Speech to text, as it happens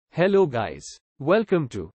Hello guys. Welcome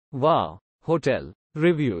to Wow Hotel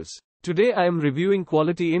Reviews. Today I am reviewing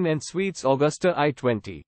Quality Inn and Suites Augusta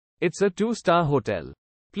I-20. It's a 2-star hotel.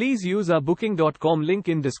 Please use our booking.com link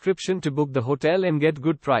in description to book the hotel and get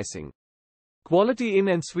good pricing. Quality Inn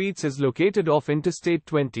and Suites is located off Interstate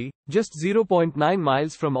 20, just 0.9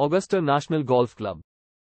 miles from Augusta National Golf Club.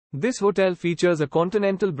 This hotel features a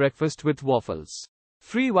continental breakfast with waffles.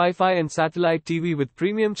 Free Wi-Fi and satellite TV with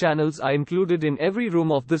premium channels are included in every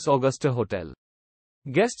room of this Augusta hotel.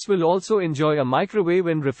 Guests will also enjoy a microwave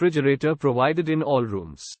and refrigerator provided in all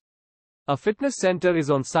rooms. A fitness center is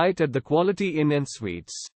on site at the Quality Inn and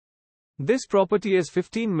Suites. This property is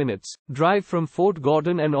 15 minutes drive from Fort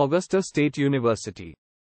Gordon and Augusta State University.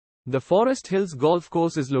 The Forest Hills Golf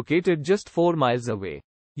Course is located just 4 miles away.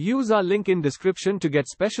 Use our link in description to get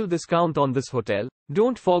special discount on this hotel.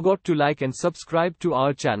 Don't forget to like and subscribe to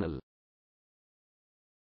our channel.